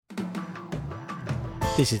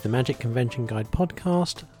This is the Magic Convention Guide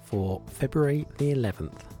podcast for February the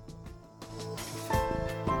 11th.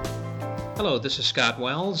 Hello, this is Scott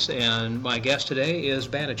Wells, and my guest today is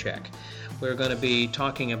Banachek. We're going to be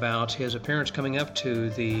talking about his appearance coming up to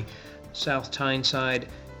the South Tyneside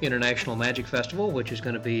International Magic Festival, which is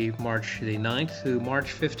going to be March the 9th through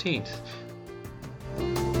March 15th.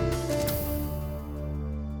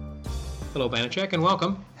 Hello, Banachek, and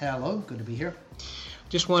welcome. Hello, good to be here.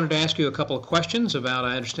 Just wanted to ask you a couple of questions about,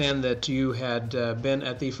 I understand that you had been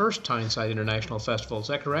at the first Tyneside International Festival, is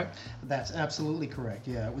that correct? That's absolutely correct,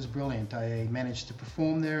 yeah, it was brilliant. I managed to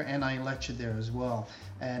perform there and I lectured there as well.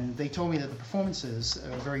 And they told me that the performances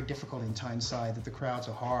are very difficult in Tyneside, that the crowds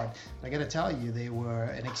are hard. But I got to tell you, they were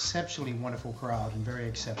an exceptionally wonderful crowd and very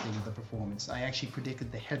accepting of the performance. I actually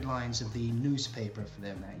predicted the headlines of the newspaper for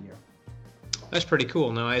them that year. That's pretty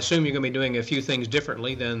cool. Now, I assume you're going to be doing a few things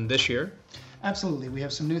differently than this year? Absolutely. We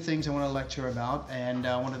have some new things I want to lecture about, and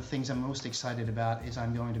one of the things I'm most excited about is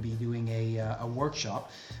I'm going to be doing a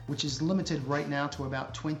workshop, which is limited right now to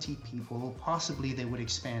about 20 people. Possibly they would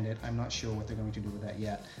expand it. I'm not sure what they're going to do with that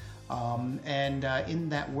yet. In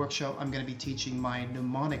that workshop, I'm going to be teaching my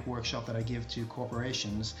mnemonic workshop that I give to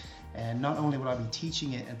corporations. And not only will I be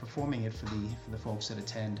teaching it and performing it for the folks that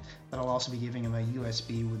attend, but I'll also be giving them a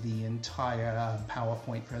USB with the entire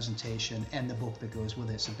PowerPoint presentation and the book that goes with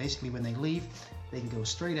it. So basically when they leave, they can go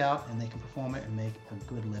straight out and they can perform it and make a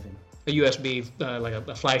good living. A USB, like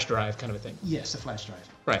a flash drive kind of a thing? Yes, a flash drive.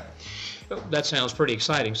 Right. That sounds pretty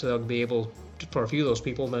exciting. So they'll be able, for a few of those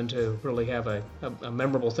people, then to really have a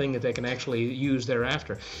memorable thing that they can actually use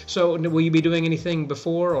thereafter. So will you be doing anything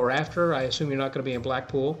before or after? I assume you're not going to be in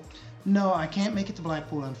Blackpool? No, I can't make it to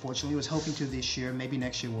Blackpool, unfortunately. I was hoping to this year. Maybe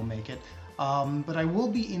next year we'll make it. But I will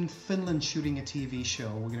be in Finland shooting a TV show.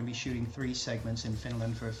 We're going to be shooting 3 segments in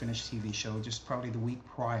Finland for a Finnish TV show, just probably the week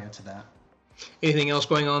prior to that. Anything else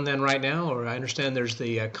going on then right now? Or I understand there's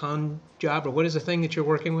the con job, or what is the thing that you're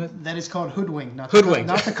working with? That is called Hoodwinked, not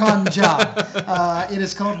Hoodwinked. The con job. It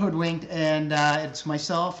is called Hoodwinked, and it's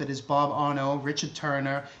myself, it is Bob Arno, Richard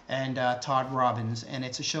Turner, and Todd Robbins, and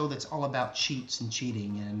it's a show that's all about cheats and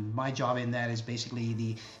cheating, and my job in that is basically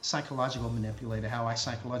the psychological manipulator, how I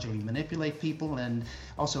psychologically manipulate people, and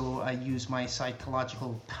also I use my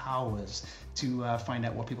psychological powers to find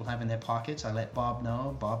out what people have in their pockets. I let Bob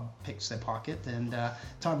know. Bob picks their pocket, and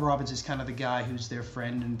Todd Robbins is kind of the guy who's their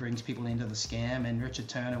friend and brings people into the scam. And Richard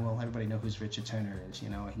Turner, well, everybody knows who Richard Turner is. You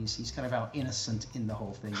know, he's kind of out innocent in the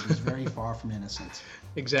whole thing. He's very far from innocent.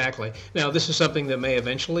 Exactly. Now, this is something that may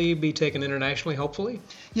eventually be taken internationally, hopefully?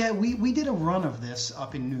 Yeah, we did a run of this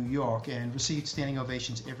up in New York and received standing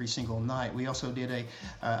ovations every single night. We also did a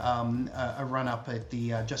run up at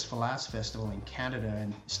the Just for Laughs Festival in Canada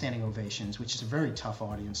and standing ovations, which is a very tough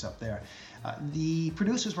audience up there. The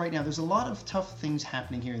producers right now, there's a lot of tough things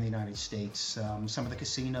happening here in the United States. Some of the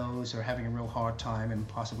casinos are having a real hard time, and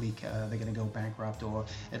possibly they're going to go bankrupt or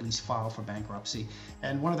at least file for bankruptcy.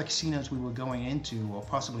 And one of the casinos we were going into, or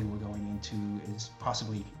possibly we're going into, is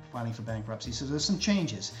possibly filing for bankruptcy. So there's some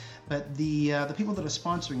changes. But the people that are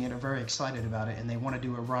sponsoring it are very excited about it, and they want to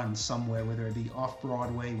do a run somewhere, whether it be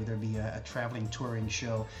off-Broadway, whether it be a traveling touring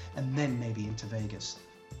show, and then maybe into Vegas.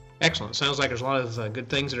 Excellent. Sounds like there's a lot of good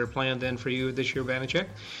things that are planned then for you this year, Banachek.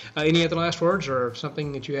 Any other last words or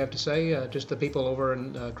something that you have to say, just the people over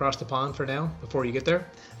and across the pond for now, before you get there?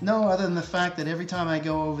 No, other than the fact that every time I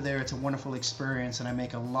go over there, it's a wonderful experience, and I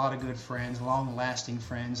make a lot of good friends, long-lasting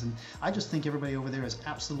friends, and I just think everybody over there is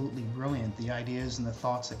absolutely brilliant. The ideas and the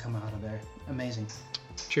thoughts that come out of there, amazing.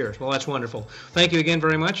 Cheers. Well, that's wonderful. Thank you again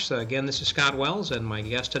very much. So, again, this is Scott Wells, and my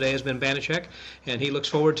guest today has been Banachek, and he looks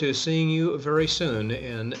forward to seeing you very soon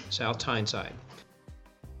in South Tyneside.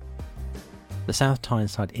 The South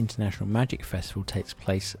Tyneside International Magic Festival takes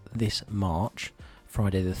place this March,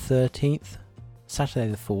 Friday the 13th,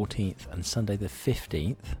 Saturday the 14th, and Sunday the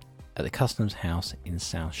 15th at the Customs House in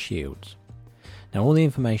South Shields. Now, all the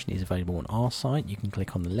information is available on our site. You can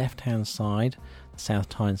click on the left-hand side, the South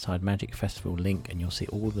Tyneside Magic Festival link, and you'll see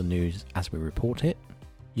all the news as we report it.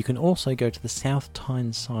 You can also go to the South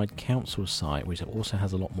Tyneside Council site, which also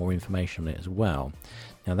has a lot more information on it as well.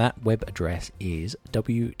 Now, that web address is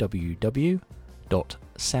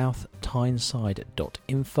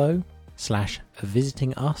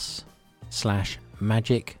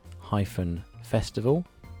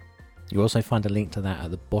You'll also find a link to that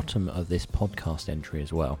at the bottom of this podcast entry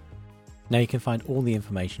as well. Now you can find all the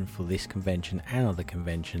information for this convention and other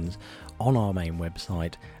conventions on our main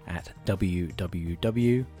website at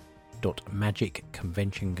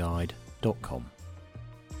www.magicconventionguide.com.